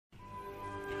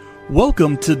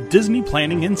Welcome to Disney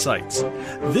Planning Insights.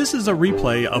 This is a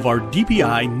replay of our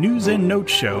DPI News and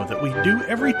Notes show that we do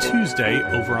every Tuesday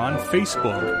over on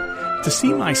Facebook. To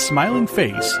see my smiling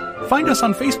face, find us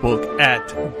on Facebook at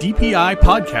DPI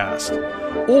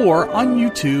Podcast or on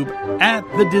YouTube at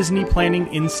the Disney Planning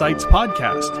Insights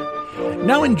Podcast.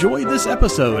 Now enjoy this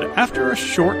episode after a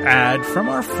short ad from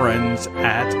our friends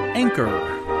at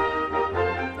Anchor.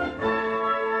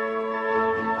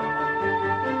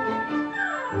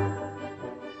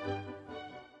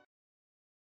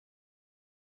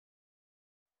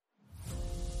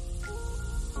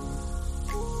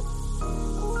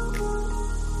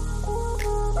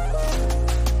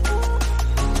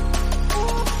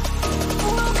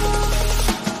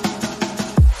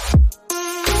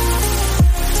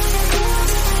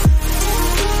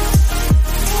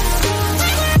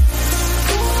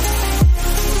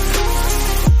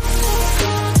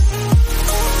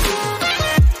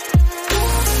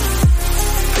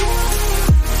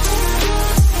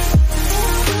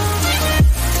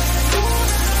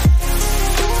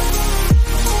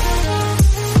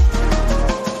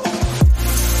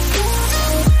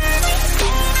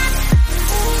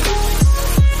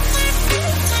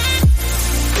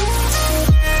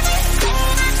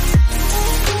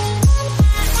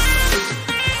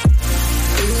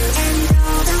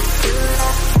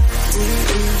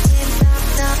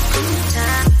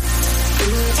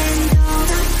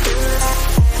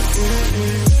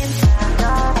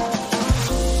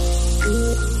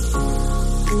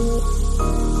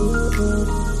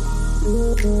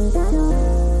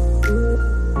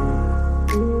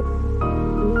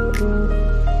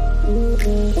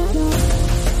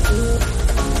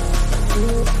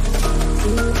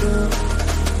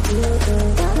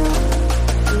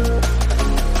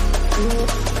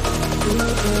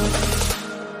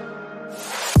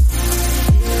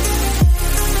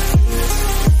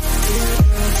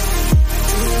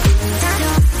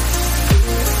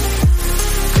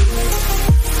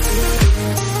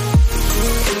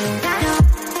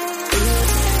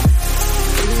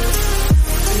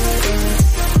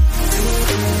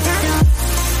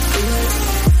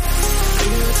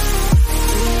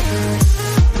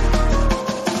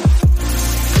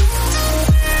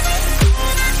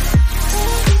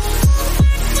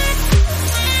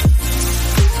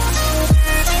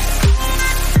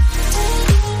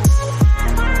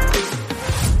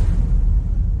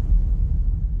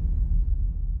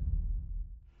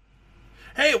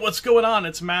 What's going on?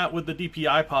 It's Matt with the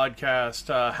DPI Podcast.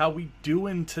 How we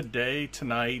doing today,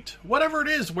 tonight, whatever it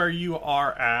is where you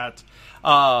are at.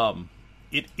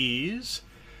 It is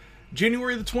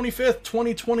January the 25th,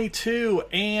 2022,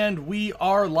 and we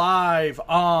are live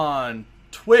on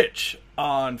Twitch,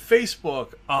 on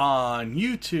Facebook, on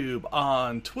YouTube,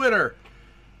 on Twitter.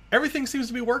 Everything seems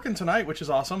to be working tonight, which is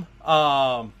awesome.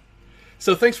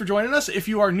 So thanks for joining us. If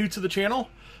you are new to the channel,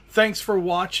 thanks for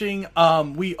watching.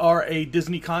 We are a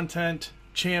Disney content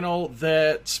channel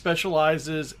that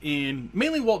specializes in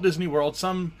mainly Walt Disney World,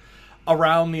 some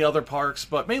around the other parks,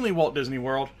 but mainly Walt Disney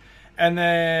World. And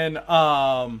then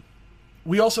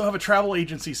we also have a travel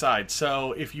agency side.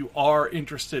 So if you are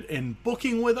interested in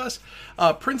booking with us,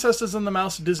 Princesses and the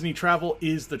Mouse Disney Travel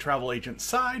is the travel agent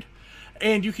side.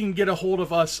 And you can get a hold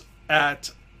of us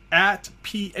at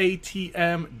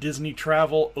PATM Disney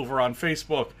Travel over on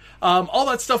Facebook. All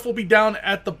that stuff will be down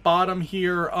at the bottom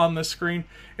here on the screen.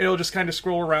 It'll just kind of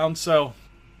scroll around. So,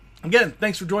 again,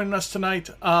 thanks for joining us tonight.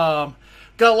 Got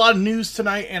a lot of news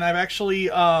tonight, and I've actually,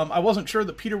 I wasn't sure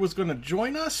that Peter was going to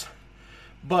join us,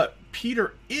 but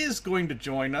Peter is going to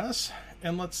join us.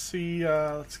 And let's see,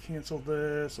 let's cancel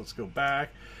this. Let's go back.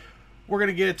 We're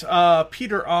going to get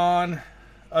Peter on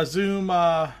a Zoom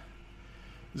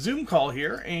call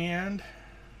here, and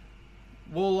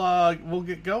we'll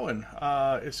get going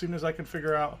as soon as I can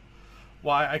figure out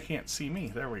why I can't see me.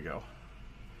 There we go.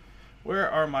 Where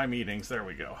are my meetings? There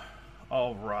we go.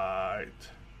 All right.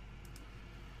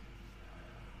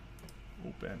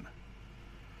 Open.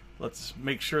 Let's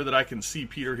make sure that I can see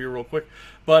Peter here real quick.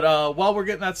 But while we're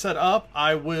getting that set up,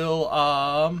 I will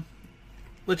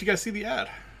let you guys see the ad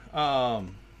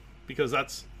because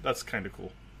that's kind of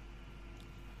cool.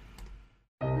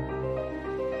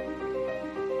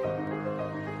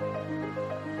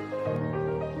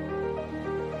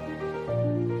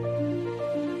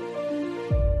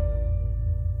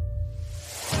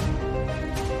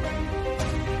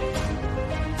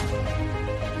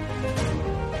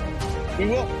 We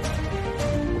will.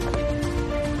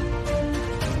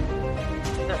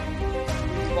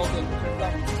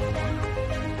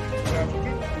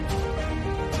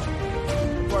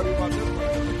 What about this one?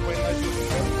 Wait, let's do it.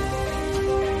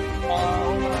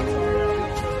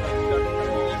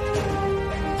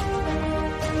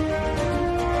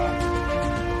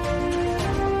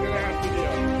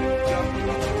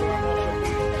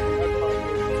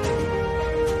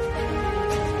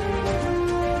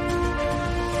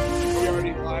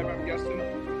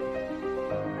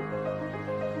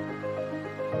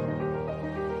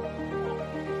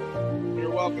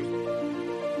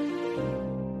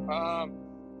 welcome.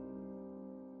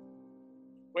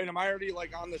 Wait, am I already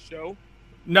like on the show?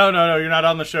 No, you're not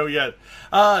on the show yet.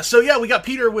 So yeah, we got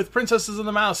Peter with Princesses and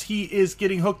the Mouse. He is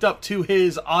getting hooked up to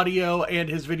his audio and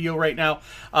his video right now,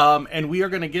 and we are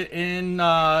going to get in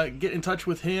touch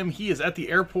with him. He is at the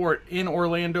airport in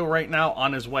Orlando right now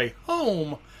on his way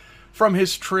home from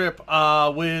his trip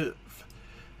with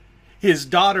his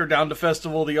daughter down to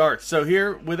Festival of the Arts. So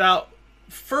here, without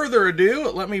further ado,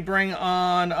 let me bring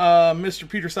on Mr.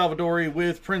 Peter Salvadori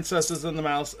with Princesses and the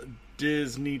Mouse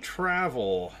Disney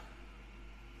Travel.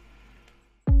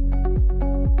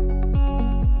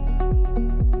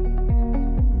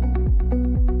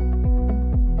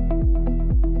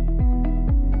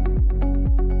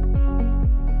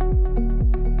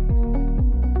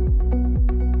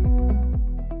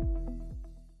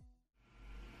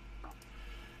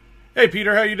 Hey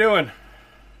Peter, how you doing?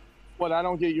 What, I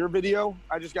don't get your video?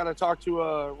 I just got to talk to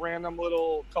a random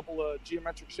little couple of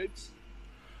geometric shapes?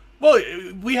 Well,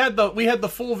 we had the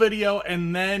full video,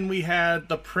 and then we had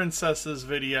the princesses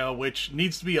video, which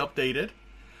needs to be updated.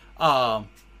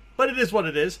 But it is what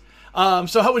it is.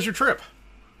 So how was your trip?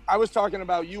 I was talking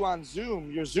about you on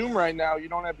Zoom. Your Zoom right now, you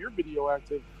don't have your video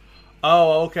active.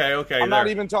 Oh, okay. I'm not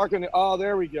even talking to... Oh,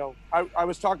 there we go. I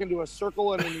was talking to a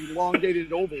circle and an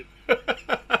elongated oval.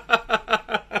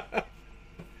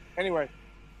 Anyway,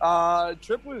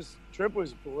 trip was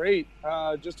great.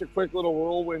 Just a quick little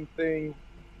whirlwind thing.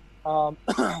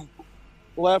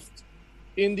 Left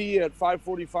Indy at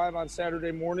 5:45 on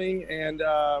Saturday morning, and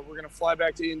we're gonna fly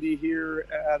back to Indy here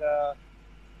at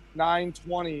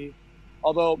 9:20.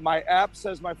 Although my app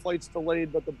says my flight's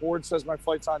delayed, but the board says my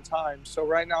flight's on time. So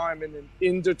right now I'm in an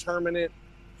indeterminate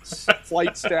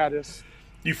flight status.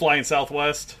 You flying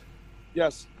Southwest?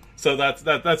 Yes. So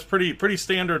that's pretty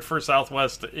standard for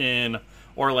Southwest in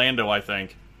Orlando, I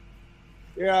think.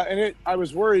 Yeah, and I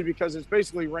was worried because it's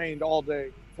basically rained all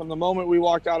day. From the moment we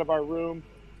walked out of our room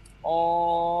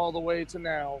all the way to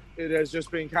now, it has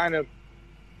just been kind of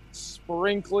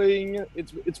sprinkling.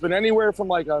 It's been anywhere from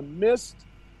like a mist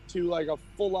to like a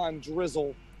full-on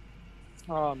drizzle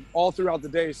all throughout the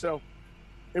day. So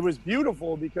it was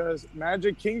beautiful because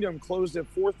Magic Kingdom closed at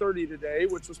 4:30 today,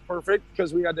 which was perfect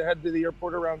because we had to head to the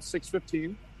airport around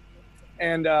 6:15.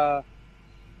 And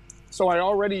so I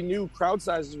already knew crowd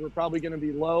sizes were probably going to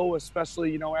be low,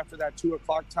 especially, after that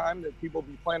 2:00 time that people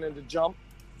be planning to jump.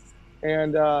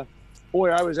 And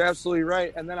boy, I was absolutely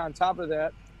right. And then on top of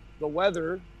that, the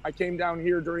weather, I came down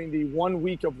here during the 1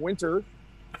 week of winter.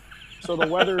 So the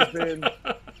weather's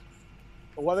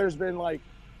been like,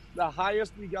 the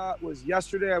highest we got was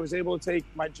yesterday. I was able to take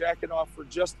my jacket off for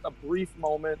just a brief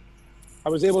moment. I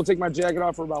was able to take my jacket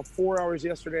off for about 4 hours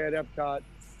yesterday at Epcot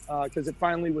because it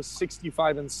finally was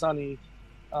 65 and sunny.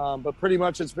 But pretty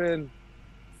much it's been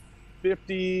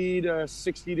 50 to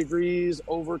 60 degrees,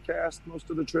 overcast most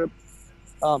of the trip.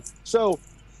 So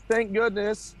thank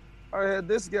goodness I had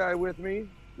this guy with me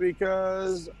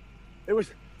because I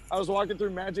was walking through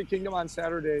Magic Kingdom on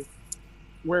Saturday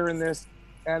wearing this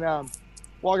and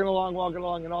walking along,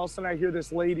 and all of a sudden I hear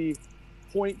this lady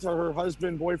point to her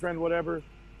husband, boyfriend, whatever,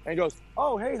 and goes,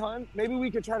 "Oh, hey, hon, maybe we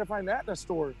could try to find that in a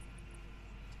store."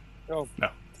 Oh, no.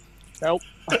 Nope.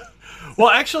 Well,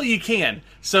 actually, you can.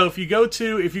 So if you go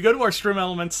to our Stream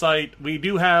Elements site, we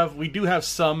do have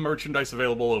some merchandise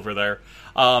available over there.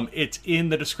 It's in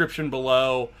the description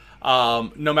below.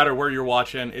 No matter where you're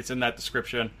watching, it's in that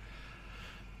description.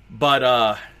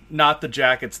 But not the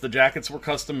jackets. The jackets were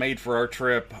custom made for our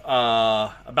trip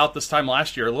about this time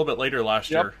last year, a little bit later last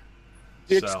year.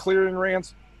 Dick's Clearing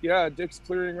Rants. Yeah, Dick's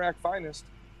Clearing Rack finest.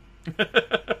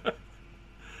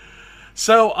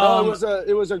 So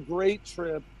it was a great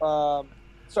trip.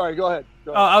 Sorry, go ahead.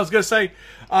 I was going to say,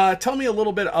 tell me a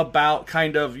little bit about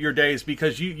kind of your days,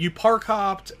 because you park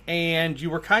hopped and you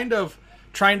were kind of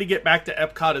trying to get back to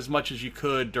Epcot as much as you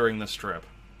could during this trip.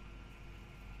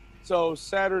 So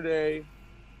Saturday,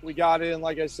 we got in,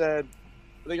 like I said,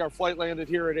 I think our flight landed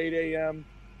here at 8 a.m.,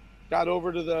 got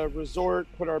over to the resort,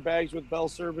 put our bags with Bell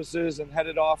Services, and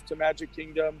headed off to Magic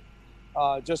Kingdom.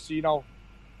 Just so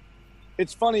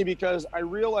it's funny because I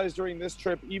realized during this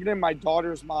trip, even in my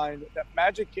daughter's mind, that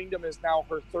Magic Kingdom is now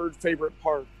her third favorite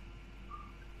park.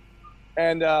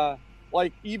 And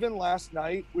even last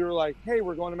night, we were like, "Hey,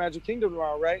 we're going to Magic Kingdom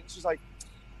tomorrow, right?" And she's like,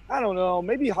 "I don't know,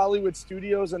 maybe Hollywood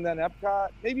Studios and then Epcot,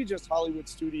 maybe just Hollywood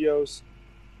Studios."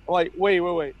 I'm like, wait,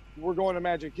 we're going to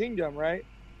Magic Kingdom, right?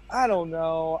 I don't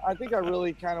know. I think I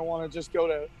really kind of want to just go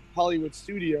to Hollywood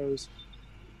Studios.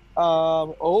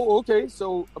 Okay.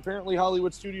 So apparently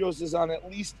Hollywood Studios is on at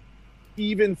least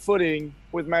even footing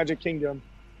with Magic Kingdom.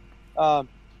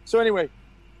 So anyway,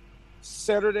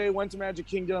 Saturday, went to Magic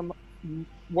Kingdom.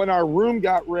 When our room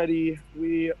got ready,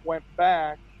 we went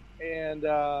back and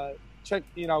checked,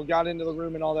 got into the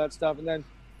room and all that stuff. And then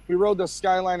we rode the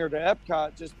Skyliner to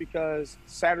Epcot just because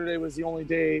Saturday was the only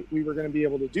day we were going to be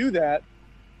able to do that,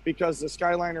 because the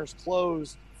Skyliner's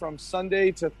closed from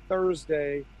Sunday to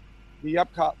Thursday. The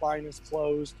Epcot line is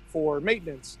closed for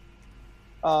maintenance.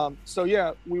 So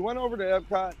yeah, we went over to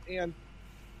Epcot and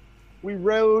we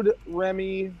rode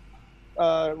Remy's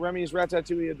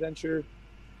Ratatouille Adventure,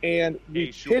 and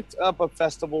we picked up a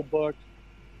festival book,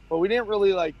 but we didn't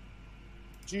really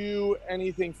do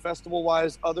anything festival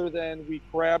wise other than we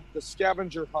grabbed the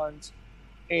scavenger hunt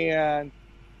and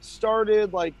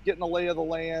started getting a lay of the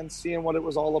land, seeing what it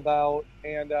was all about,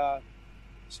 and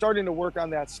starting to work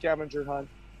on that scavenger hunt.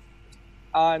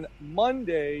 On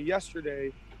Monday,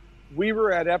 yesterday, we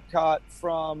were at Epcot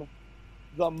from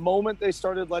the moment they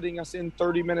started letting us in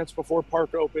 30 minutes before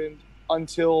park opened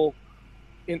until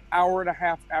an hour and a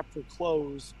half after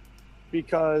close,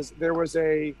 because there was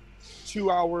a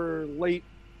 2-hour late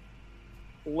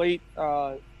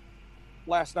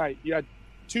last night. You had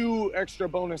 2 extra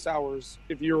bonus hours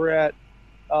if you were at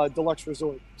Deluxe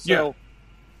Resort. So,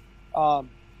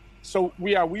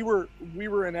 yeah. We were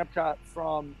in Epcot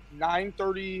from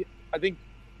 9:30. I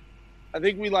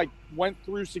think we went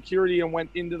through security and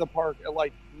went into the park at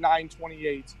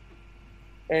 9:28,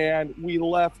 and we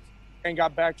left and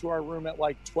got back to our room at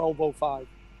 12:05.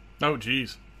 Oh,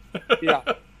 geez. Yeah,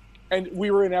 and we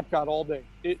were in Epcot all day.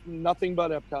 Nothing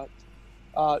but Epcot.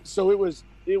 So it was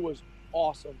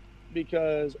awesome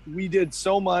because we did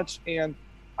so much, and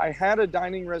I had a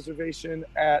dining reservation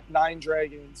at Nine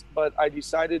Dragons, but I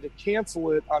decided to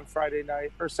cancel it on Sunday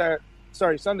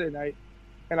night,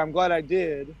 and I'm glad I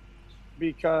did,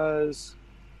 because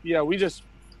we just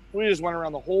went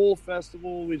around the whole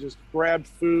festival. We just grabbed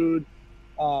food.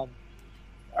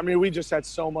 We just had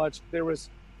so much.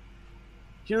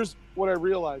 Here's what I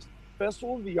realized.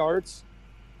 Festival of the Arts,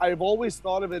 I've always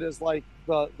thought of it as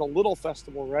the little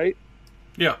festival, right?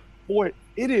 Yeah. Boy,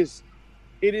 it is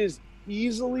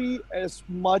easily as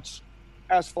much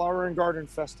as Flower and Garden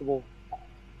Festival.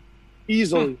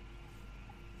 Easily.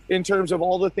 In terms of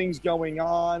all the things going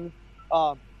on.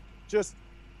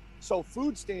 So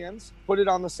food stands, put it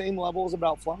on the same level as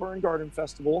about Flower and Garden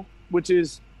Festival, which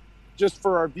is, just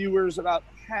for our viewers, about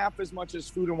half as much as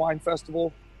Food and Wine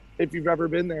Festival, if you've ever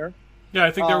been there. Yeah,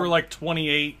 I think there were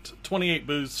 28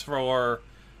 booths for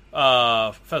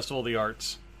Festival of the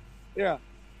Arts. Yeah.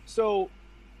 So,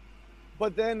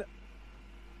 but then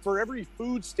for every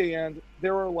food stand,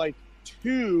 there are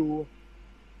 2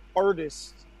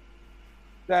 artists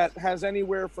that has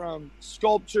anywhere from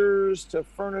sculptures to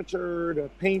furniture to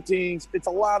paintings. It's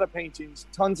a lot of paintings,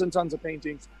 tons and tons of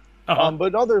paintings,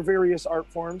 but other various art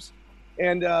forms.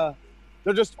 And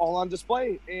they're just all on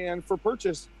display and for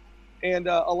purchase. And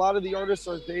a lot of the artists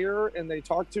are there and they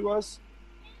talk to us.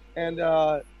 And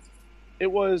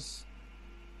it was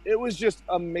just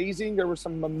amazing. There were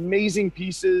some amazing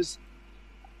pieces.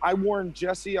 I warned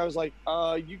Jesse, I was like,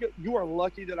 you are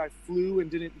lucky that I flew and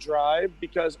didn't drive,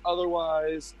 because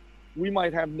otherwise we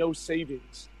might have no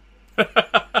savings.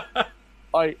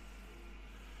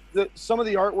 Some of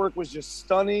the artwork was just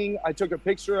stunning. I took a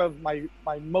picture of my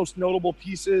most notable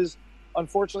pieces.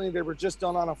 Unfortunately, they were just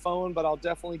done on a phone, but I'll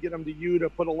definitely get them to you to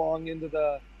put along into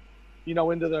the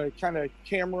kind of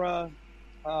camera,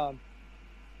 our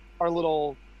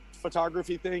little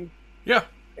photography thing. Yeah.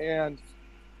 And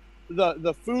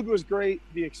the food was great.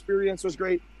 The experience was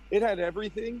great. It had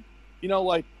everything.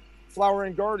 Flower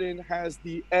and Garden has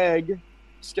the egg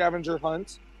scavenger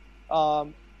hunt.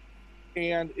 And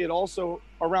it also,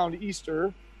 around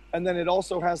Easter, and then it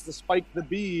also has the Spike the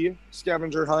Bee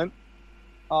scavenger hunt.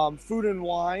 Food and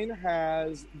Wine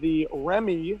has the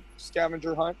Remy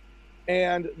scavenger hunt,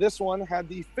 and this one had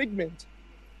the Figment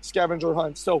scavenger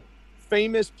hunt. So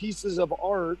famous pieces of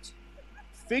art.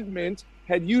 Figment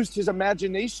had used his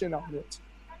imagination on it.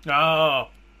 Oh.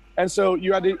 And so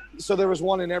there was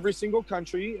one in every single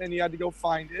country, and you had to go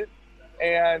find it.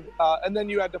 And then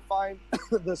you had to find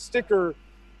the sticker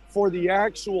for the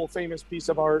actual famous piece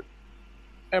of art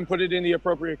and put it in the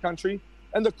appropriate country.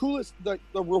 And the coolest, the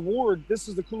reward, this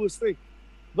is the coolest thing.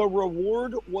 The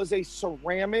reward was a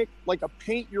ceramic, a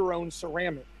paint your own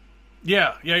ceramic.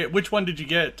 Yeah. Which one did you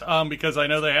get? Because I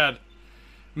know they had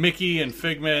Mickey and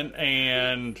Figment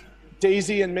and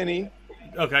Daisy and Minnie.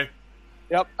 Okay.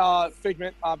 Yep.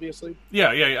 Figment, obviously.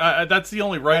 Yeah. That's the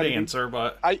only right answer,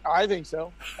 but I think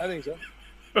so.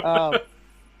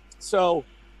 So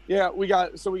yeah, we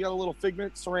got a little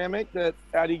Figment ceramic that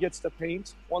Addie gets to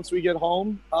paint once we get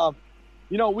home.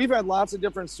 we've had lots of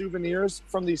different souvenirs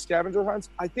from these scavenger hunts.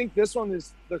 I think this one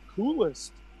is the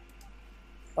coolest.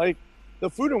 Like, the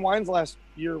food and wines last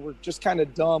year were just kind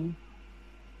of dumb.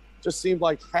 Just seemed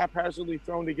like haphazardly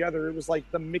thrown together. It was like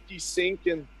the Mickey sink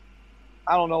and,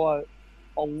 I don't know,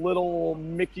 a little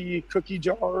Mickey cookie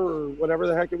jar or whatever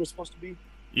the heck it was supposed to be.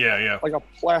 Yeah. Like a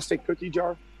plastic cookie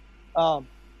jar.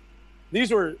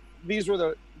 These were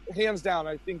the, hands down,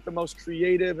 I think the most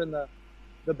creative and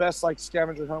the best like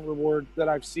scavenger hunt reward that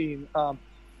I've seen. Now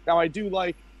I do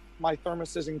like my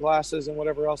thermoses and glasses and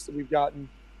whatever else that we've gotten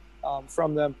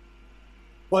from them.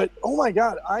 But oh my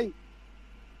God, I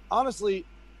honestly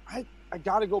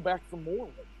got to go back for more.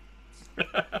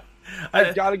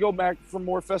 I've got to go back for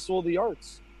more Festival of the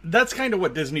Arts. That's kind of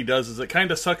what Disney does, is it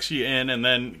kind of sucks you in and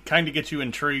then kind of gets you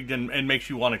intrigued and makes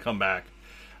you want to come back.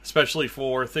 Especially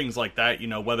for things like that,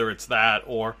 whether it's that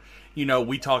or,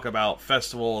 we talk about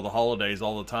Festival of the Holidays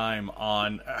all the time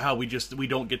on how we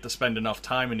don't get to spend enough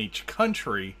time in each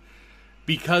country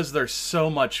because there's so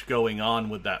much going on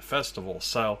with that festival.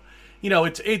 So,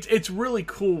 it's really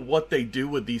cool what they do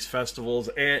with these festivals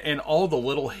and all the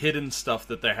little hidden stuff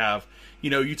that they have.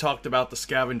 You talked about the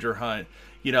scavenger hunt.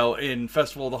 In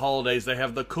Festival of the Holidays, they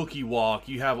have the cookie walk.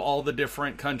 You have all the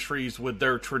different countries with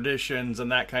their traditions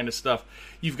and that kind of stuff.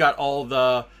 You've got all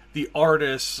the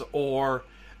artists or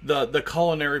the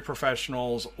culinary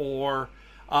professionals or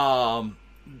the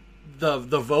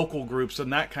vocal groups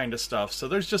and that kind of stuff. So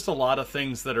there's just a lot of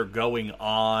things that are going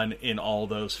on in all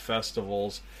those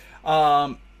festivals.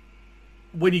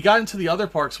 When you got into the other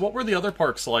parks, what were the other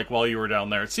parks like while you were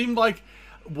down there? It seemed like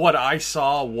what I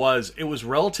saw was it was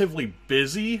relatively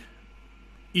busy,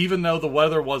 even though the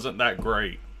weather wasn't that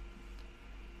great.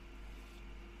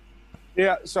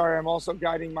 Yeah, sorry, I'm also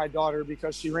guiding my daughter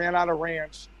because she ran out of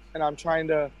ranch, and I'm trying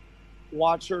to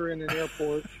watch her in an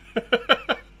airport.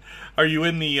 Are you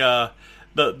in the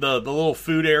little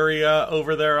food area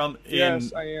over there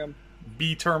Yes, I am.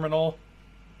 B Terminal?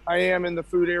 I am in the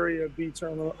food area of B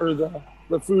Terminal, or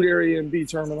the food area in B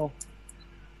Terminal.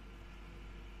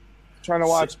 Trying to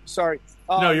watch. Sorry.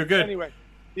 No, you're good. Anyway,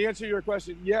 the answer to your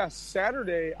question, yes,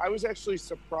 Saturday, I was actually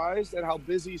surprised at how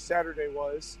busy Saturday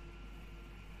was.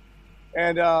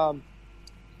 And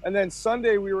then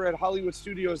Sunday, we were at Hollywood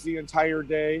Studios the entire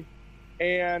day.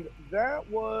 And that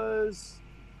was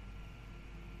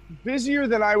busier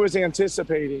than I was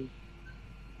anticipating.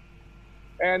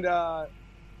 And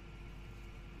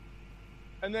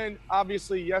then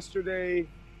obviously yesterday,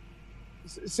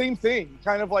 same thing,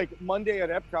 kind of like Monday at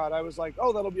Epcot. I was like,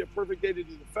 oh, that'll be a perfect day to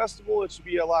do the festival. It should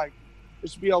be a lot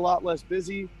less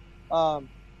busy. But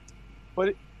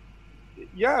it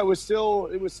was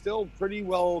still pretty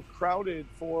well crowded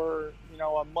for,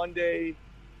 a Monday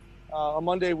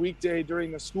weekday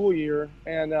during the school year.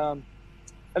 And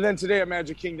then today at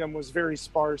Magic Kingdom was very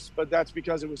sparse, but that's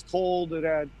because it was cold. It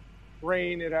had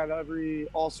rain. It had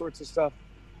all sorts of stuff.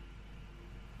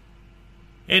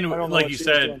 And like you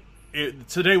said,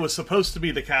 today was supposed to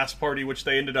be the cast party, which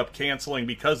they ended up canceling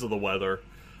because of the weather.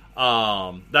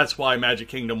 That's why Magic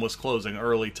Kingdom was closing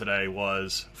early today,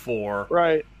 was for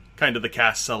kind of the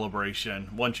cast celebration.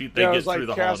 Once they get through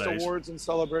the cast holidays, awards and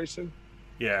celebration.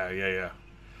 Yeah.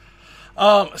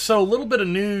 So a little bit of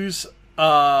news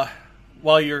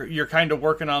while you're kind of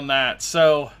working on that.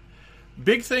 So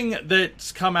big thing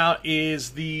that's come out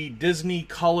is the Disney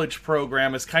College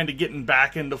program is kind of getting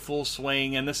back into full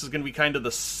swing, and this is going to be kind of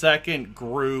the second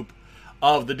group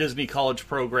of the Disney College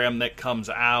program that comes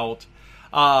out.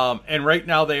 And right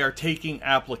now they are taking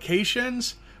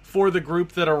applications for the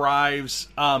group that arrives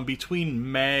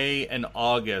between May and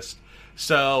August.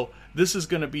 So this is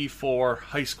going to be for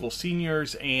high school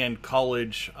seniors and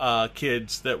college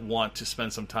kids that want to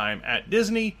spend some time at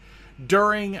Disney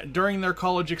during their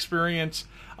college experience.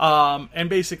 And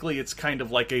basically it's kind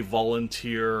of like a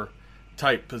volunteer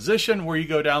type position where you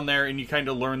go down there and you kind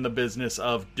of learn the business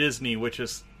of Disney, which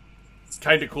is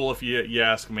kind of cool if you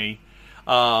ask me.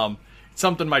 It's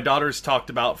something my daughter's talked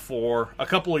about for a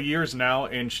couple of years now,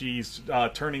 and she's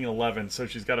turning 11, so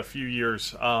she's got a few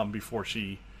years before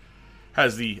she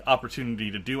has the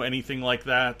opportunity to do anything like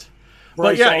that.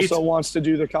 Bryce also wants to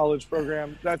do the college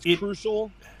program. That's crucial.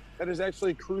 That is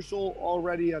actually crucial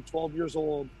already at 12 years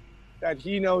old, that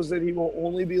he knows that he will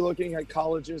only be looking at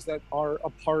colleges that are a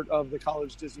part of the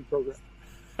College Disney program.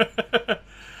 The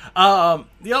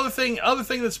other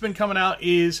thing that's been coming out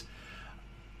is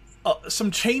some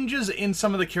changes in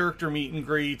some of the character meet and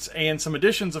greets and some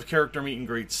additions of character meet and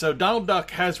greets. So Donald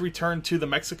Duck has returned to the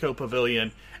Mexico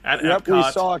Pavilion at Epcot.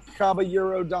 We saw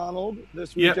Caballero Donald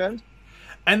this weekend. Yep.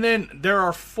 And then there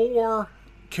are 4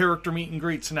 character meet and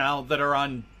greets now that are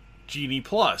on Genie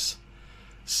Plus.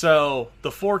 So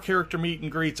the 4 character meet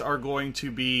and greets are going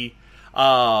to be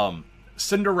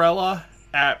Cinderella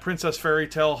at Princess Fairy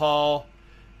Tale Hall,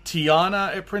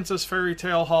 Tiana at Princess Fairy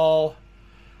Tale Hall,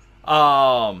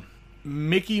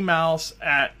 Mickey Mouse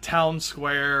at Town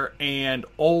Square, and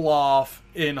Olaf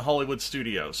in Hollywood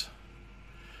Studios.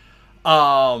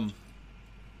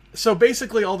 So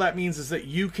basically all that means is that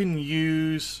you can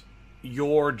use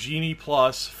your Genie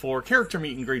Plus for character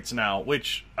meet and greets now,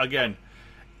 which, again,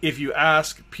 if you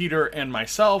ask Peter and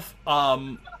myself,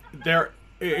 there,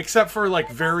 except for like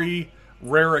very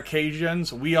rare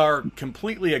occasions, we are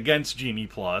completely against Genie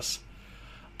Plus.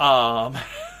 I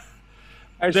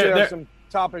should have some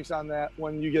topics on that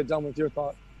when you get done with your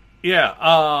thought.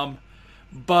 Yeah,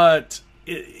 but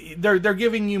they're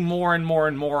giving you more and more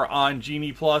and more on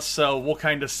Genie Plus, so we'll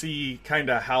kind of see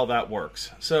how that works.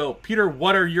 So, Peter,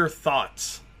 what are your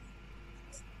thoughts?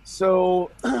 So,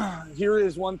 here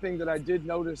is one thing that I did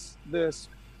notice this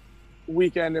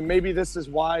weekend, and maybe this is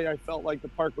why I felt like the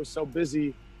park was so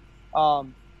busy.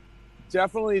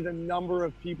 Definitely the number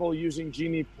of people using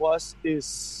Genie Plus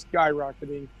is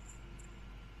skyrocketing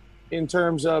in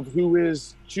terms of who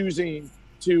is choosing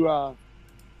to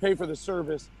pay for the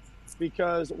service.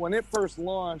 Because when it first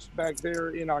launched back there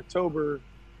in October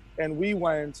and we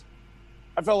went,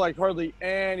 I felt like hardly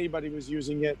anybody was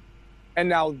using it. And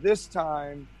now this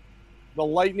time, the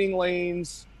lightning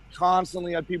lanes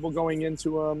constantly had people going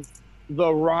into them.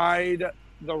 The ride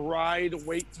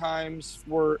wait times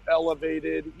were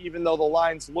elevated, even though the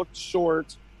lines looked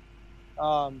short.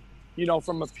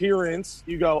 From appearance,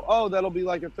 you go, oh, that'll be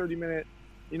like a 30-minute,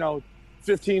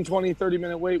 15, 20,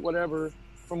 30-minute wait, whatever,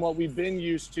 from what we've been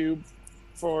used to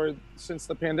since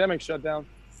the pandemic shut down.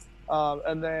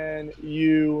 And then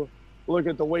you look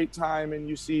at the wait time and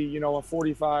you see, a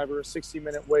 45 or a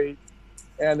 60-minute wait.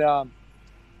 And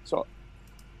so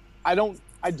I don't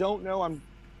know.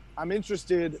 I'm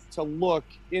interested to look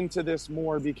into this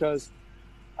more, because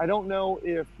I don't know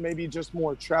if maybe just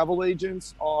more travel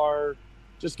agents are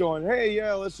just going, hey,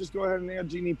 yeah, let's just go ahead and add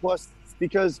Genie Plus,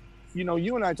 because,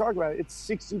 you and I talk about it. It's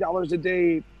 $60 a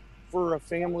day for a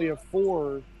family of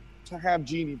 4 to have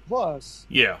Genie Plus.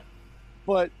 Yeah.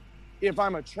 But if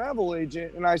I'm a travel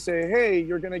agent and I say, hey,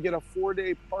 you're going to get a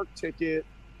 4-day park ticket,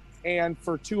 and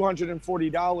for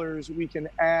 $240, we can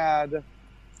add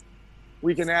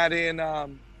in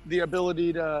the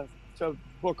ability to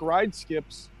book ride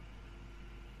skips.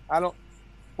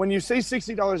 When you say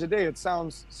 $60 a day, it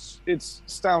sounds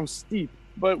steep.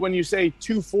 But when you say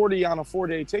 $240 on a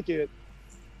 4-day ticket,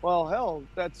 well, hell,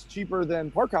 that's cheaper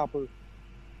than Park Hopper.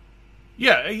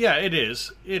 Yeah, it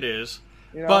is. It is.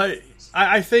 But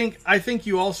I think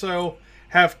you also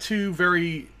have 2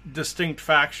 very distinct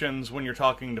factions when you're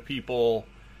talking to people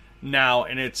now,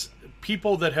 and it's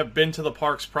people that have been to the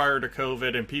parks prior to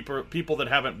COVID and people that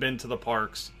haven't been to the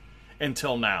parks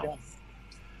until now.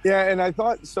 Yeah, and I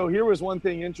thought, so here was one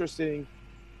thing interesting.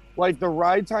 Like the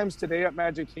ride times today at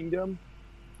Magic Kingdom,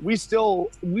 we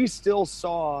still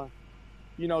saw,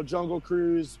 Jungle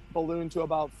Cruise balloon to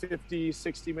about 50,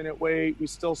 60-minute wait. We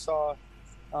still saw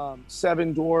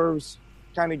 7 Dwarves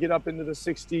kind of get up into the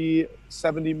 60,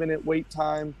 70-minute wait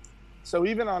time. So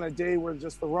even on a day where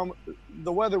just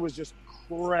the weather was just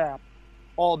crap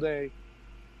all day,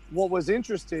 what was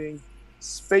interesting,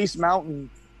 Space Mountain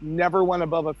never went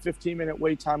above a 15-minute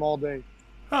wait time all day.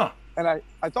 Huh. And I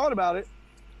thought about it.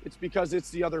 It's because it's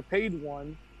the other paid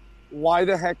one. Why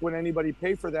the heck would anybody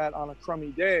pay for that on a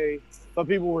crummy day? But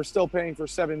people were still paying for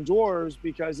 7 Dwarves,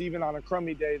 because even on a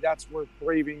crummy day, that's worth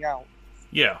braving out.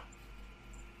 Yeah.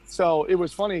 So it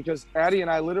was funny because Addie and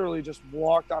I literally just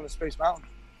walked onto Space Mountain.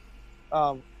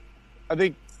 I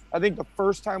think the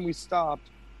first time we stopped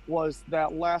was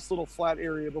that last little flat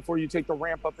area before you take the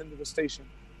ramp up into the station.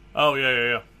 Oh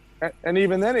yeah. And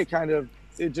even then, it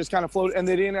just kind of floated, and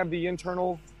they didn't have the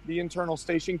internal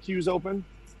station queues open.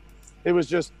 It was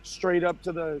just straight up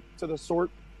to the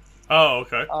sort. Oh,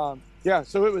 okay. Yeah,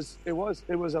 so it was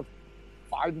a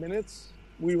 5 minutes.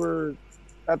 We were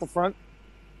at the front,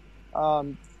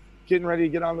 getting ready to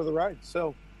get onto the ride.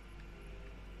 So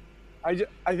I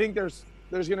think there's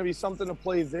going to be something to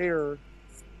play there,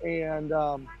 and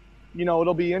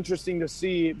it'll be interesting to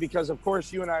see, because of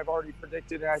course you and I have already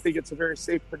predicted, and I think it's a very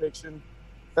safe prediction,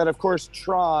 that of course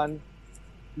Tron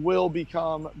will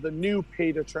become the new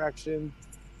paid attraction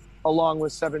along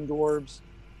with 7 Dwarves,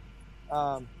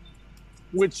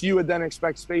 which you would then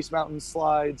expect Space Mountain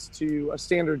slides to a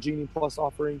standard Genie Plus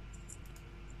offering.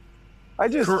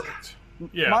 Correct.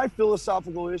 Yeah. My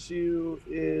philosophical issue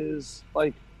is,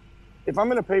 like, if I'm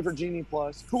going to pay for Genie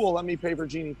Plus, cool, let me pay for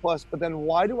Genie Plus, but then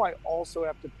why do I also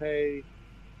have to pay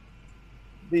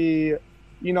the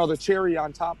the cherry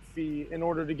on top fee in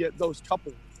order to get those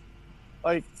couple.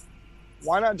 Like,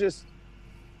 why not just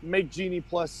make Genie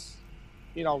Plus,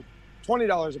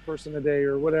 $20 a person a day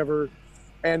or whatever,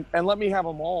 and let me have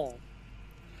them all.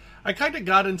 I kind of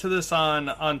got into this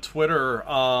on Twitter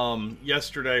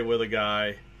yesterday with a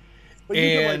guy. But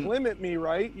you can limit me,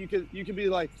 right? You could be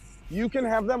like, you can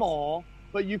have them all,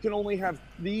 but you can only have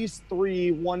these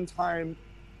 3 one time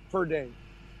per day.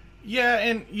 Yeah,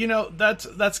 and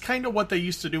that's kind of what they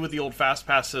used to do with the old Fast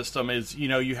Pass system. Is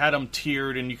you had them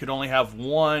tiered, and you could only have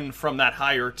one from that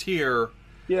higher tier.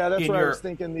 Yeah, that's what I was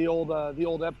thinking. The old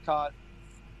Epcot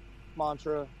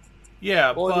mantra.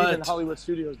 Yeah, well, but even Hollywood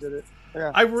Studios did it.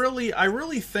 Yeah, I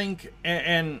really think,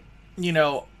 and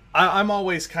I'm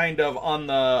always kind of on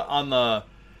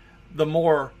the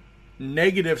more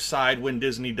negative side when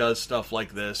Disney does stuff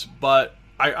like this, but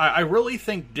I really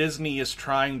think Disney is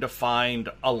trying to find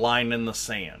a line in the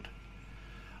sand.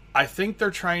 I think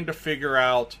they're trying to figure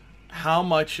out how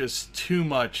much is too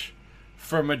much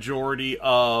for a majority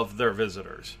of their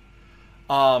visitors.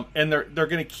 And they're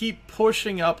going to keep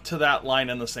pushing up to that line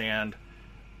in the sand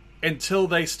until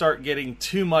they start getting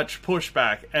too much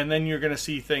pushback. And then you're going to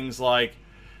see things like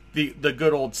the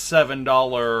good old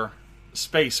 $7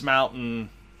 Space Mountain,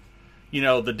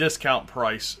 the discount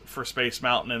price for Space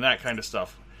Mountain and that kind of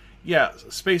stuff. Yeah,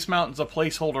 Space Mountain's a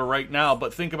placeholder right now,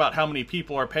 but think about how many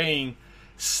people are paying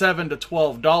 $7 to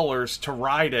 $12 to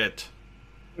ride it.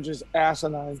 Which is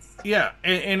asinine. Yeah,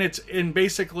 and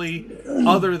basically,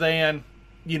 other than,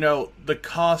 the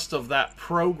cost of that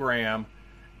program,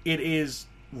 it is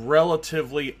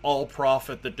relatively all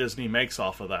profit that Disney makes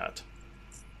off of that.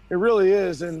 It really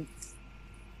is,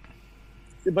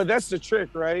 but that's the trick,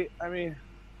 right? I mean,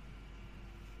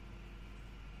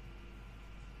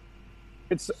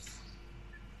 it's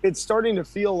starting to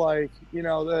feel like,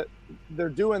 that they're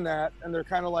doing that, and they're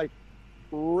kind of like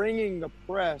wringing the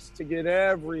press to get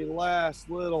every last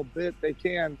little bit they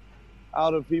can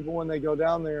out of people when they go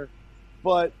down there.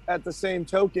 But at the same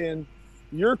token,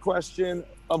 your question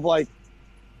of like,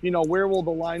 where will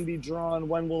the line be drawn?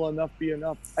 When will enough be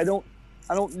enough? I don't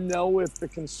know if the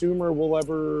consumer will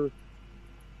ever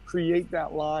create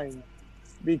that line,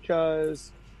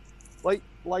 because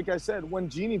like I said, when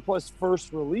Genie Plus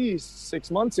first released 6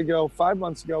 months ago, 5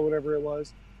 months ago, whatever it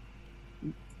was,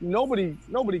 nobody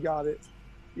got it.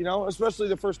 Especially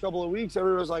the first couple of weeks,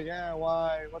 everybody was like, yeah,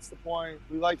 why? What's the point?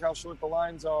 We like how short the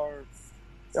lines are.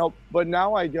 But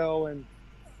now I go, and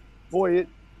boy,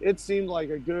 it seemed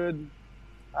like a good,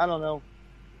 I don't know,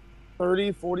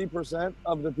 30-40%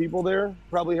 of the people there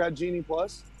probably had Genie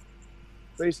Plus,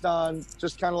 based on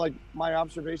just kind of like my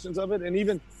observations of it. And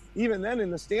even then,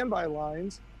 in the standby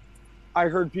lines, I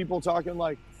heard people talking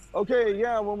like, okay,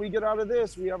 yeah, when we get out of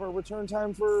this, we have our return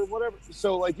time for whatever.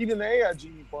 So like, even they had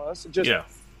Genie Plus.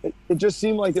 It just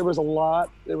seemed like there was a lot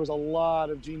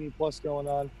of Genie Plus going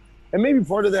on. And maybe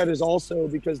part of that is also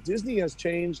because Disney has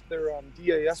changed their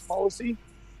DAS policy.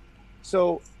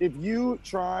 So if you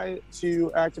try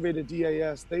to activate a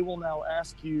DAS, they will now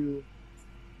ask you,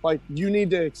 like, you need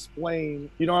to explain.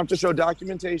 You don't have to show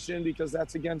documentation because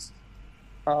that's against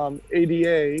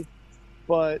ADA,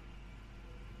 but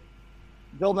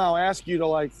they'll now ask you to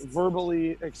like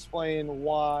verbally explain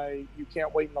why you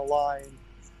can't wait in the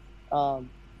line.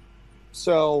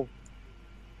 So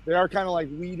they are kind of like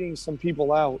weeding some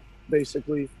people out,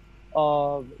 basically,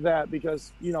 of that,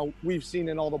 because we've seen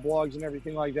in all the blogs and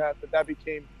everything like that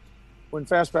became, when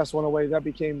FastPass went away, that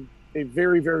became a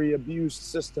very, very abused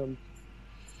system.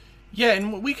 Yeah,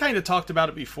 and we kind of talked about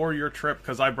it before your trip,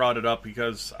 because I brought it up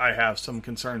because I have some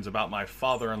concerns about my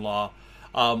father-in-law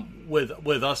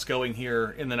with us going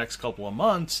here in the next couple of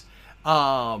months.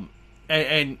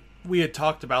 And we had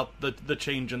talked about the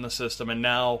change in the system, and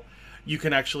now you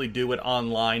can actually do it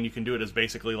online. You can do it as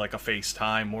basically like a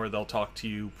FaceTime, where they'll talk to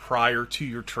you prior to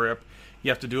your trip.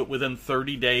 You have to do it within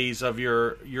 30 days of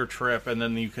your trip, and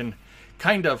then you can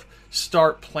kind of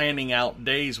start planning out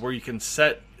days where you can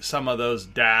set some of those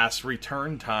DAS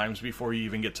return times before you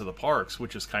even get to the parks,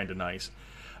 which is kind of nice.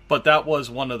 But that was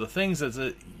one of the things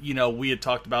that, we had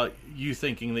talked about you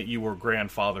thinking that you were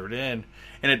grandfathered in,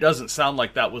 and it doesn't sound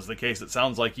like that was the case. It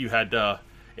sounds like you had to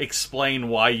explain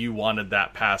why you wanted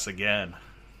that pass again.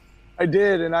 I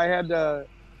did, and I had to.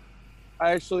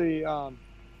 I actually, I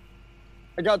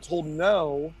got told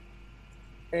no,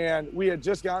 and we had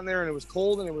just gotten there, and it was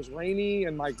cold, and it was rainy,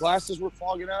 and my glasses were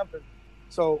fogging up, and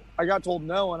so I got told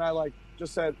no, and I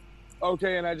just said,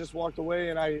 okay, and I just walked away,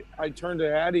 and I turned to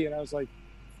Addie, and I was like,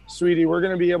 sweetie, we're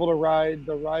going to be able to ride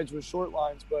the rides with short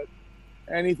lines, but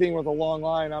anything with a long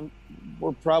line,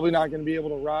 we're probably not going to be able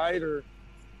to ride, or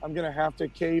I'm going to have to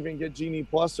cave and get Genie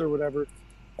Plus or whatever.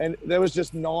 And that was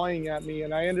just gnawing at me.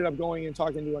 And I ended up going and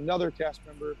talking to another cast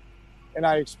member, and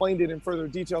I explained it in further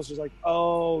detail. She's like,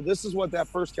 oh, this is what that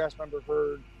first cast member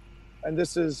heard. And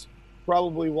this is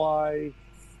probably why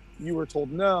you were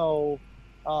told no.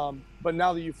 But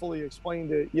now that you fully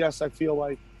explained it, yes, I feel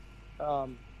like,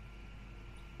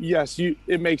 yes,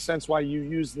 it makes sense why you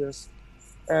use this.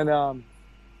 And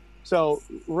so,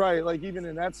 right, like even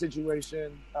in that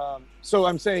situation, so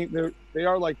I'm saying they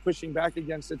are like pushing back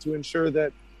against it to ensure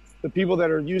that the people that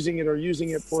are using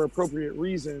it for appropriate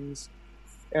reasons,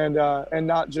 and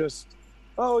not just,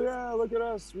 oh yeah, look at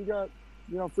us, we got,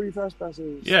 free fast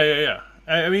passes. Yeah.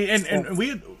 I mean, and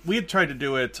we had tried to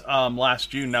do it last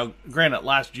June. Now, granted,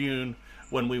 last June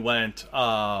when we went,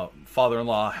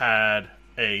 father-in-law had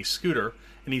a scooter,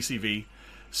 an ECV,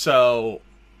 so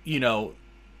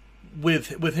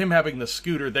with him having the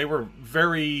scooter, they were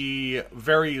very,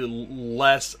 very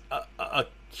less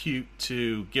acute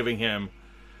to giving him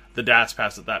the DAS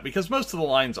pass at that, because most of the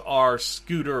lines are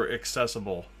scooter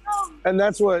accessible. And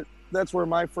that's where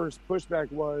my first pushback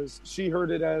was. She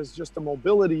heard it as just a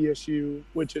mobility issue,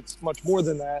 which it's much more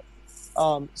than that.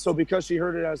 So because she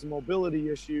heard it as a mobility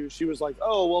issue, she was like,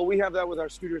 oh, well, we have that with our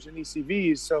scooters and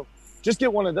ECVs. So just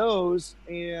get one of those,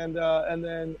 and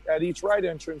then at each ride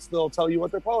entrance, they'll tell you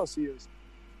what their policy is.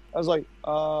 I was like,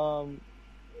 no,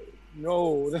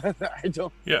 I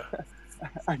don't. Yeah.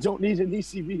 I don't need an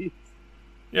ECV.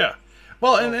 Yeah.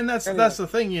 Well, and that's the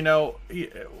thing,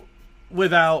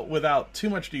 without too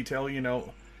much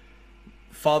detail,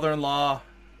 father-in-law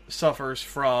suffers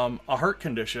from a heart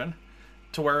condition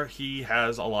to where he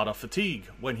has a lot of fatigue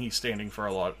when he's standing for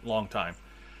a long time.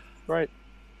 Right.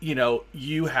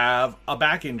 You have a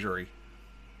back injury.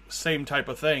 Same type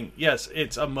of thing. Yes,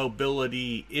 it's a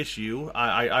mobility issue.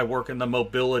 I work in the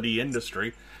mobility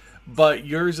industry, but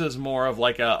yours is more of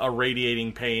like a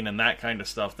radiating pain and that kind of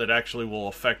stuff that actually will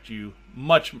affect you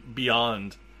much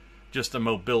beyond just a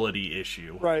mobility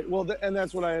issue. Right. Well, and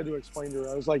that's what I had to explain to her.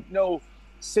 I was like, no,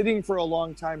 sitting for a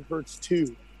long time hurts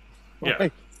too. Yeah.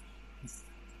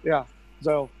 Yeah.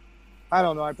 So I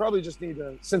don't know. I probably just need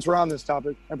to, since we're on this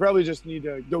topic, I probably just need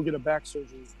to go get a back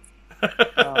surgery.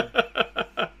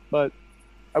 But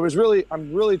I'm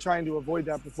really trying to avoid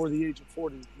that before the age of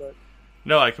 40. But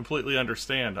no, I completely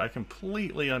understand.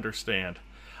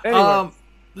 Anyway.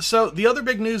 So the other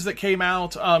big news that came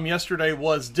out yesterday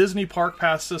was Disney Park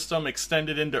Pass system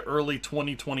extended into early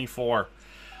 2024.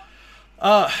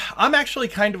 I'm actually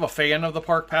kind of a fan of the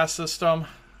Park Pass system.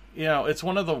 It's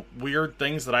one of the weird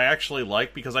things that I actually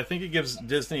like, because I think it gives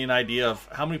Disney an idea of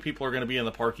how many people are going to be in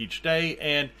the park each day,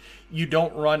 and you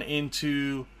don't run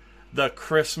into the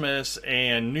Christmas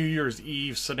and New Year's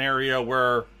Eve scenario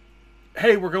where,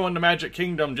 hey, we're going to Magic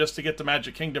Kingdom just to get to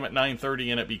Magic Kingdom at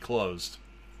 9:30 and it be closed.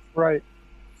 Right.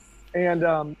 And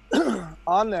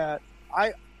on that,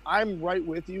 I'm right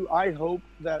with you. I hope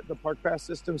that the Park Pass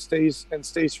system stays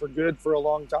for good for a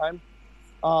long time.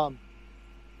 But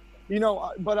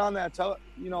on that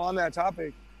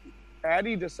topic,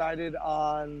 Addie decided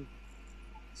on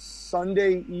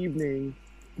Sunday evening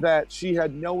that she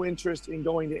had no interest in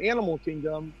going to Animal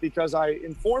Kingdom, because I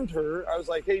informed her. I was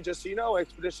like, hey, just so you know,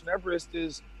 Expedition Everest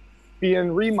is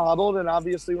being remodeled, and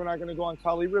obviously we're not going to go on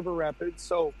Kali River Rapids,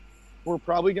 so we're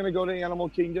probably going to go to Animal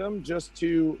Kingdom just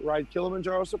to ride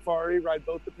Kilimanjaro Safari, ride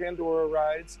both the Pandora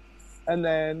rides, and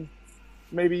then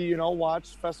maybe,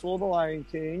 watch Festival of the Lion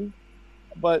King.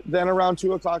 But then around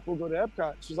 2:00, we'll go to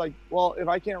Epcot. She's like, well, if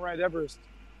I can't ride Everest,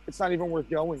 it's not even worth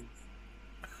going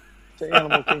to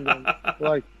Animal Kingdom.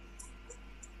 Like,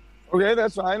 okay,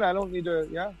 that's fine. I don't need to,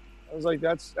 yeah. I was like,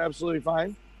 that's absolutely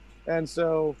fine. And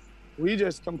so we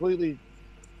just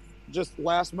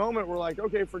last moment, we're like,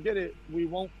 okay, forget it. We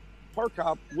won't park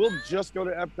hop. We'll just go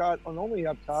to Epcot and only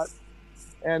Epcot.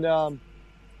 And so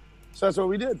that's what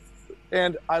we did.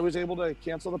 And I was able to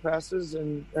cancel the passes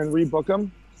and rebook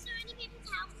them.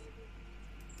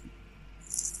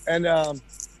 And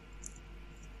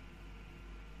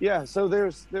so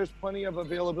there's plenty of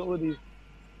availability.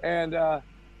 And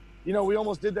we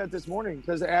almost did that this morning,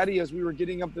 because Addie, as we were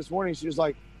getting up this morning, she was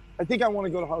like, I think I want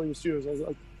to go to Hollywood Studios. I was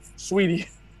like, sweetie,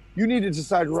 you need to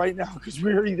decide right now, because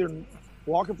we're either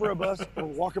walking for a bus or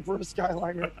walking for a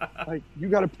Skyliner. Like, you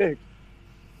got to pick.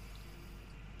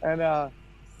 And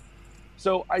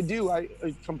so I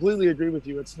completely agree with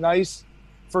you. It's nice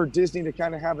for Disney to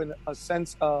kind of have a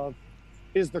sense of,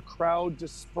 is the crowd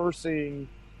dispersing,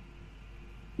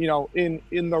 in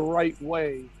the right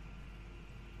way?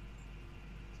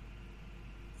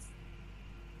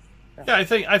 Yeah, I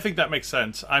think that makes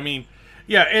sense. I mean,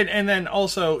 yeah, and then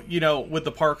also, with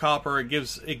the Park Hopper, it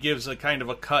gives a kind of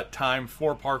a cut time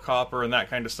for Park Hopper and that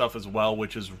kind of stuff as well,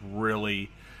 which is really,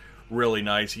 really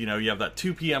nice. You know, you have that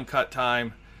 2 p.m. cut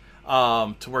time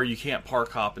to where you can't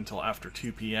park hop until after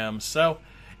 2 p.m. So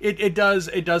it does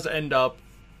end up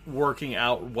working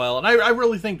out well. And I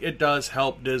really think it does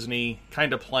help Disney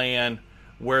kind of plan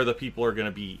where the people are going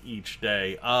to be each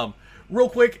day. Real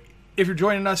quick, if you're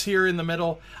joining us here in the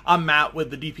middle, I'm Matt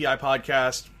with the DPI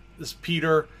podcast. This is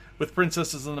Peter with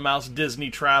Princesses and the Mouse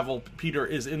Disney Travel. Peter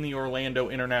is in the Orlando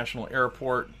International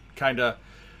Airport, kind of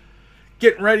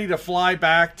getting ready to fly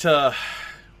back to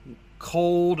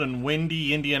cold and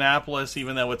windy Indianapolis,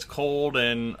 even though it's cold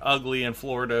and ugly in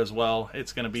Florida as well.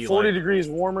 It's going to be 40 degrees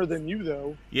warmer than you,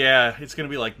 though. Yeah, it's going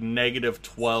to be like negative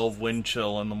 12 wind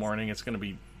chill in the morning. It's going to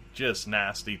be just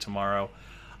nasty tomorrow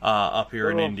up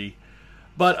here in Indy.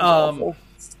 But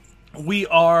we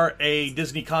are a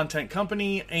Disney content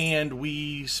company, and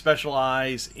we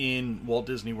specialize in Walt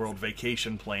Disney World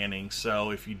vacation planning.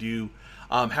 So if you do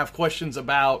have questions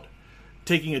about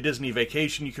taking a Disney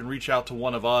vacation, you can reach out to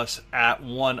one of us at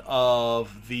one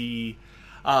of the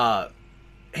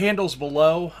handles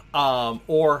below,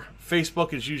 or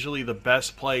Facebook is usually the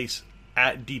best place,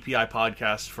 at DPI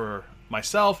Podcast for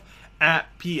myself, at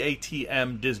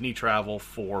PATM Disney Travel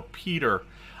for Peter.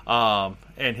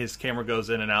 And his camera goes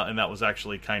in and out, and that was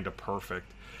actually kind of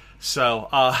perfect. So,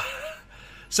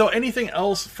 so anything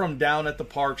else from down at the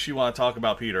parks you want to talk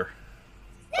about, Peter?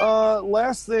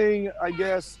 Last thing, I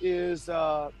guess, is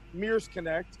Mears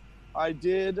Connect. I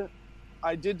did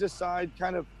decide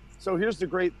kind of. So here's the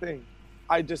great thing.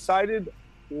 I decided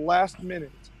last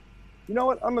minute, you know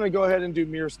what? I'm going to go ahead and do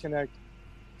Mears Connect.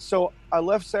 So I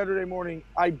left Saturday morning.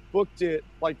 I booked it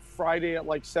like Friday at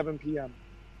like 7 p.m.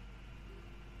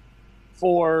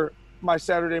 for my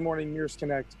Saturday morning Mears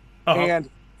Connect. And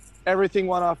everything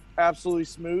went off absolutely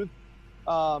smooth.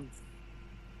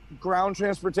 Ground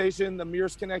transportation, the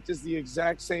Mears Connect is the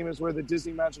exact same as where the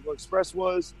Disney Magical Express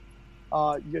was.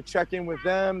 You check in with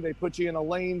them. They put you in a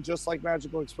lane just like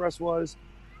Magical Express was.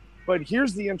 But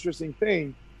here's the interesting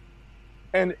thing,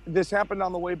 and this happened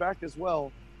on the way back as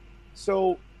well.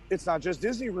 So it's not just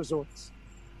Disney resorts.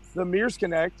 The Mears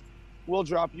Connect will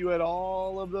drop you at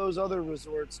all of those other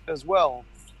resorts as well.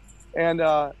 And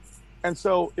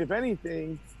so if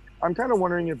anything, I'm kind of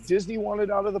wondering if Disney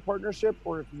wanted out of the partnership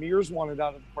or if Mears wanted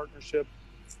out of the partnership,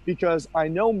 because I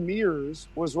know Mears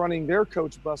was running their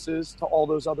coach buses to all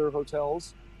those other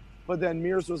hotels, but then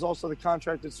Mears was also the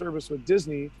contracted service with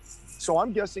Disney. So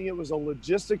I'm guessing it was a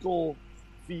logistical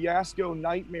fiasco,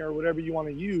 nightmare, whatever you want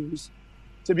to use,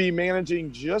 to be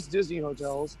managing just Disney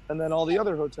hotels and then all the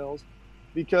other hotels.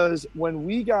 Because when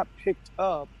we got picked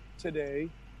up today,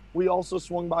 we also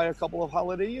swung by a couple of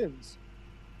Holiday Inns.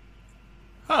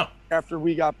 After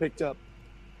we got picked up.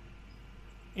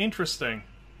 Interesting.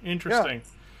 Yeah,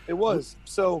 it was.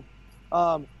 So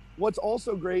what's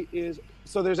also great is,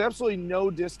 so there's absolutely no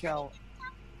discount.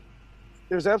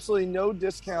 There's absolutely no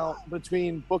discount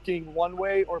between booking one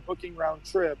way or booking round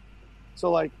trip.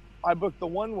 So like I booked the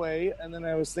one way, and then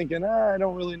I was thinking, I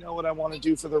don't really know what I want to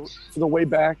do for the way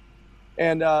back.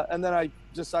 And then I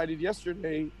decided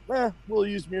yesterday, we'll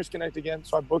use Mears Connect again.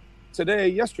 So I booked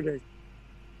yesterday.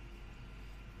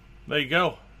 There you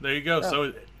go. Yeah.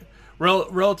 So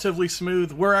relatively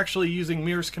smooth. We're actually using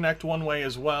Mears Connect one way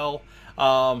as well,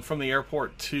 from the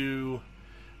airport to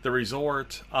the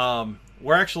resort.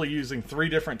 We're actually using 3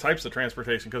 different types of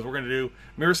transportation, because we're going to do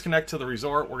Mears Connect to the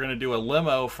resort. We're going to do a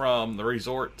limo from the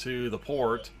resort to the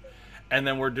port, and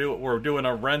then we're doing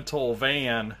a rental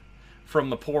van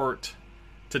from the port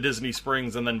to Disney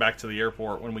Springs and then back to the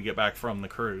airport when we get back from the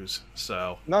cruise.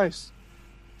 So nice.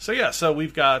 So yeah, so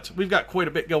we've got quite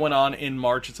a bit going on in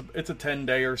March. It's a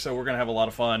 10-day or so. We're gonna have a lot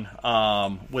of fun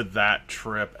with that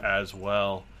trip as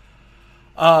well.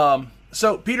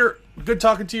 So Peter, good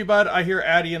talking to you, bud. I hear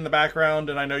Addie in the background,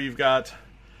 and I know you've got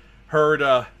her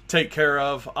to take care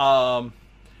of.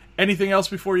 Anything else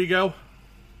before you go?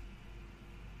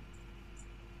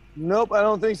 Nope, I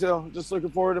don't think so. Just looking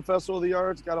forward to Festival of the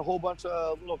Arts. Got a whole bunch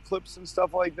of little clips and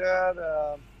stuff like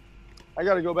that. I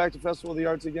got to go back to Festival of the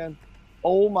Arts again.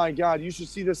 Oh my God, you should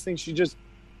see this thing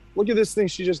look at this thing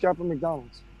she just got from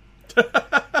McDonald's.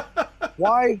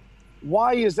 Why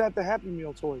is that the Happy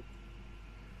Meal toy?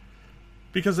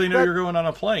 Because they know you're going on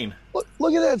a plane.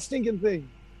 Look at that stinking thing.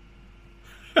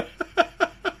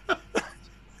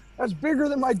 That's bigger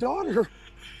than my daughter.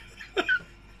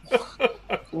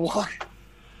 Why?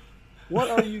 What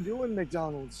are you doing,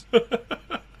 McDonald's?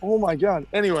 Oh my God.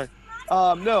 Anyway,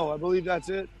 no, I believe that's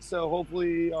it. So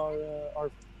hopefully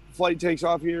our flight takes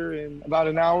off here in about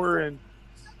an hour and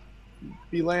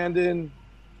be landing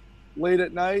late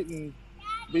at night and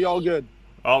be all good.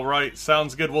 All right.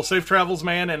 Sounds good. Well, safe travels,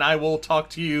 man. And I will talk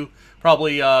to you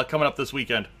probably coming up this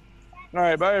weekend. All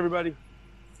right, bye, everybody.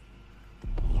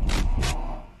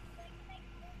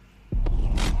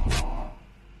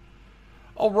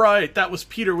 All right, that was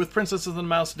Peter with Princess and the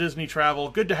Mouse Disney Travel.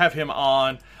 Good to have him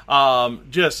on.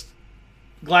 Just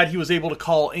glad he was able to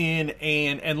call in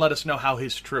and let us know how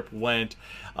his trip went.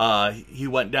 He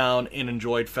went down and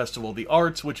enjoyed Festival of the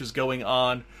Arts, which is going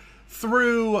on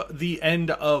through the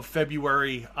end of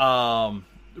February.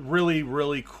 Really,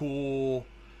 really cool.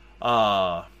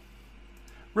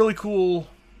 Really cool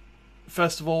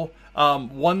festival.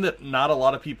 One that not a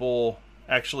lot of people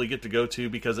actually get to go to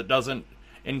because it doesn't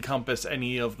encompass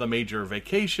any of the major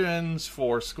vacations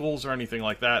for schools or anything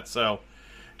like that. So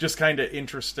just kind of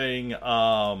interesting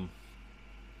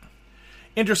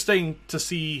interesting to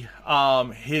see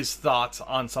his thoughts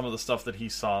on some of the stuff that he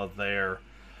saw there.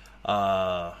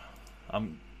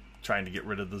 I'm trying to get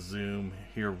rid of the zoom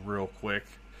here real quick.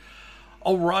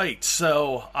 All right,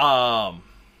 so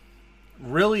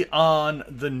really on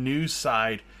the news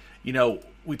side, you know,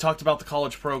 we talked about the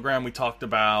college program, we talked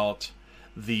about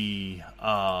the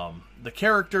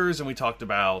characters, and we talked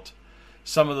about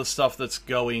some of the stuff that's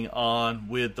going on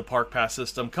with the Park Pass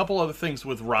system. A couple other things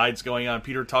with rides going on.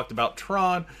 Peter talked about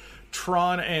Tron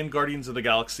and Guardians of the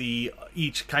Galaxy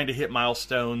each kind of hit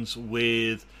milestones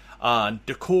with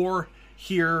decor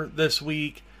here this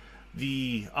week.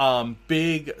 The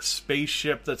big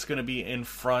spaceship that's going to be in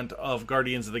front of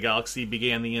Guardians of the Galaxy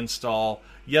began the install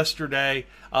yesterday.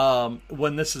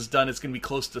 When this is done, it's going to be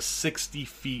close to 60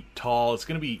 feet tall. It's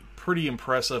going to be pretty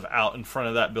impressive out in front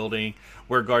of that building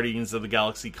where Guardians of the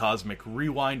Galaxy Cosmic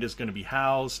Rewind is going to be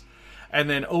housed. And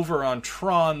then over on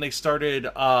Tron, they started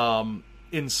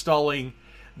installing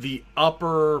the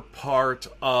upper part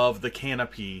of the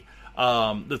canopy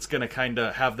that's going to kind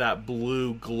of have that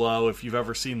blue glow. If you've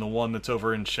ever seen the one that's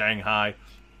over in Shanghai,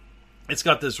 it's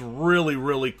got this really,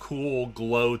 really cool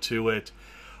glow to it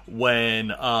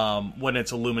when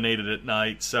it's illuminated at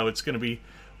night. So it's going to be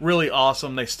really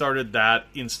awesome. They started that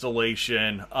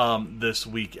installation this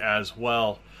week as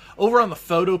well. Over on the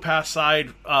PhotoPass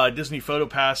side, Disney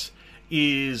PhotoPass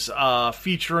is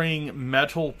featuring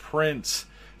metal prints.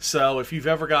 So if you've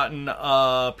ever gotten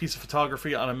a piece of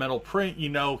photography on a metal print, you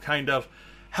know kind of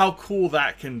how cool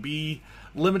that can be.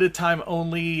 Limited time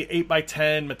only,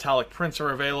 8x10 metallic prints are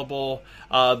available.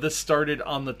 This started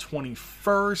on the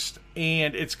 21st,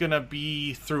 and it's going to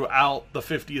be throughout the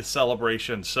 50th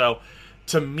celebration. So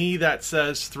to me, that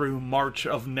says through March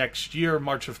of next year,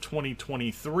 March of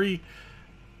 2023,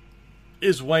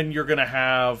 is when you're going to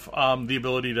have the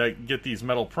ability to get these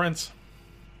metal prints.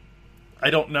 I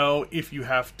don't know if you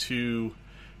have to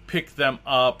pick them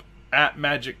up at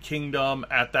Magic Kingdom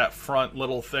at that front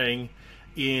little thing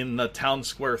in the Town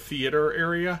Square Theater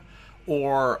area,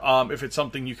 or if it's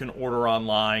something you can order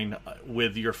online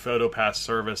with your PhotoPass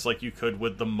service like you could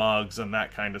with the mugs and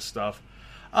that kind of stuff.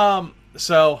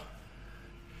 So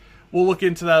we'll look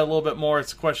into that a little bit more.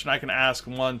 It's a question I can ask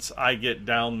once I get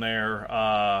down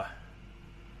there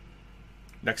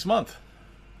next month.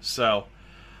 So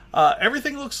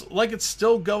everything looks like it's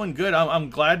still going good. I'm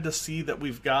glad to see that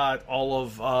we've got all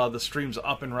of the streams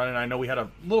up and running. I know we had a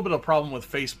little bit of a problem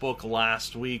with Facebook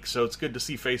last week, so it's good to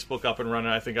see Facebook up and running.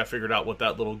 I think I figured out what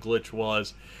that little glitch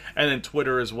was. And then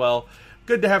Twitter as well.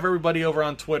 Good to have everybody over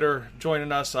on Twitter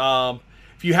joining us.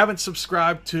 If you haven't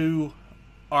subscribed to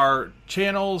our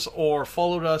channels or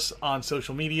followed us on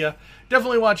social media,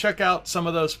 definitely want to check out some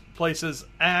of those places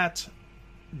at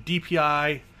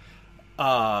DPI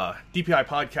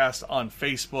Podcast on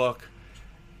Facebook,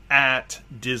 at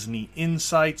Disney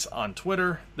Insights on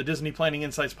Twitter, the Disney Planning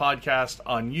Insights Podcast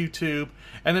on YouTube,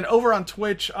 and then over on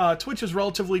Twitch. Twitch is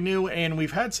relatively new, and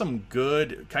we've had some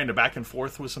good kind of back and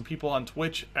forth with some people on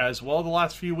Twitch as well the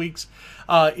last few weeks.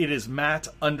 It is Matt_DPI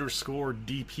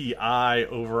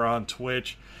over on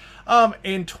Twitch.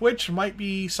 And Twitch might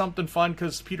be something fun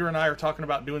because Peter and I are talking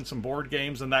about doing some board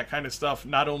games and that kind of stuff.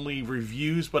 Not only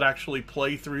reviews, but actually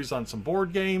playthroughs on some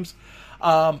board games.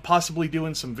 Possibly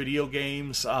doing some video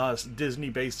games,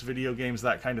 Disney-based video games,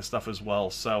 that kind of stuff as well.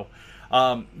 So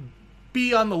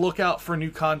be on the lookout for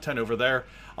new content over there.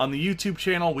 On the YouTube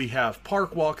channel, we have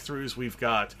park walkthroughs, we've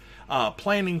got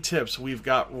planning tips, we've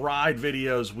got ride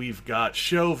videos, we've got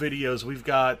show videos, we've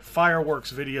got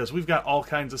fireworks videos, we've got all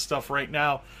kinds of stuff right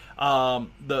now.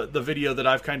 The video that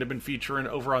I've kind of been featuring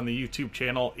over on the YouTube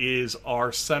channel is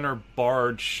our center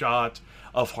barge shot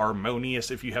of Harmonious.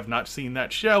 If you have not seen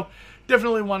that show,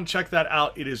 definitely want to check that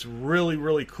out. It is really,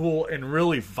 really cool and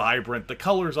really vibrant. The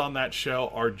colors on that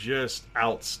show are just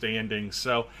outstanding.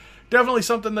 So definitely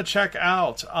something to check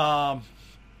out.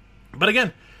 But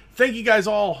again, thank you guys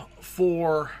all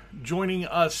for joining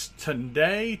us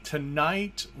today,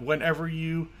 tonight, whenever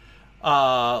you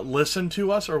listen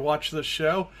to us or watch the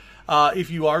show. If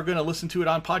you are going to listen to it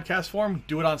on podcast form,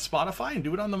 do it on Spotify and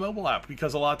do it on the mobile app,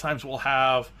 because a lot of times we'll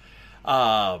have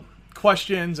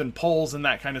questions and polls and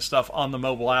that kind of stuff on the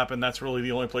mobile app, and that's really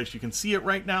the only place you can see it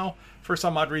right now. For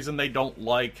some odd reason, they don't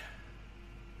like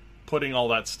putting all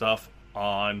that stuff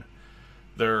on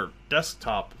their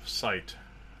desktop site,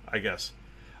 I guess.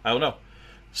 I don't know.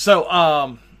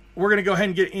 So, we're going to go ahead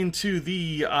and get into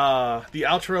the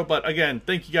outro, but again,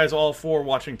 thank you guys all for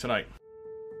watching tonight.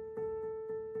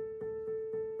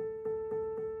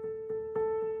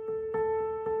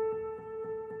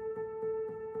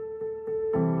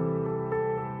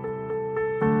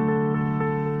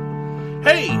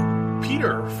 Hey,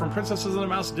 Peter from Princesses and the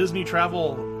Mouse Disney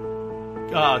Travel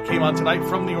came on tonight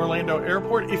from the Orlando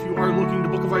airport. If you are looking to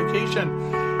book a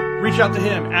vacation, reach out to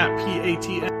him at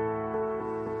PATN.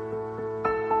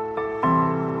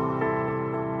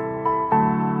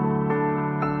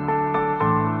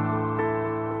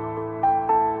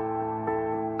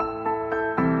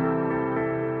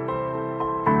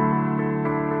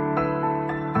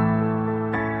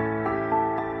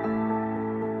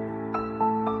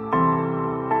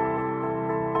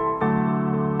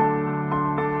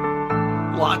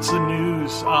 Lots of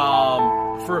news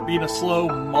for it being a slow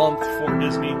month for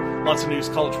Disney. Lots of news.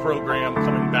 College program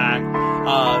coming back.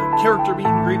 Character meet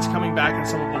and greets coming back, and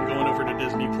some of them going over to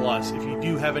Disney Plus. If you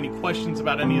do have any questions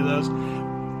about any of those,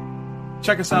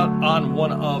 check us out on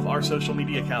one of our social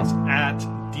media accounts at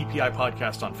DPI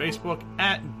Podcast on Facebook,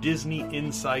 at Disney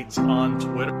Insights on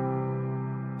Twitter.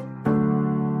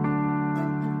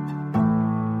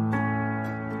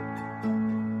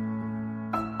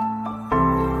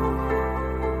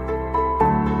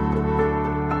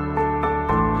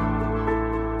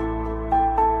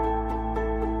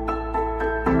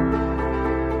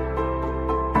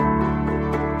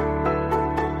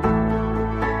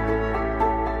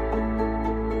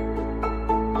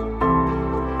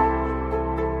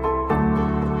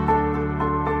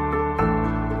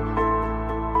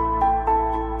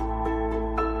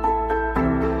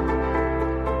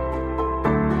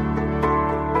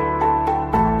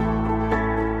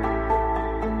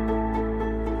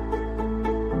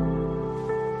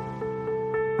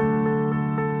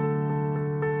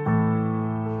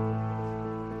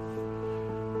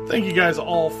 Thank you guys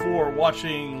all for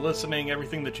watching, listening,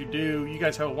 everything that you do. You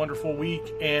guys have a wonderful week,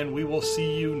 and we will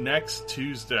see you next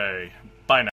Tuesday.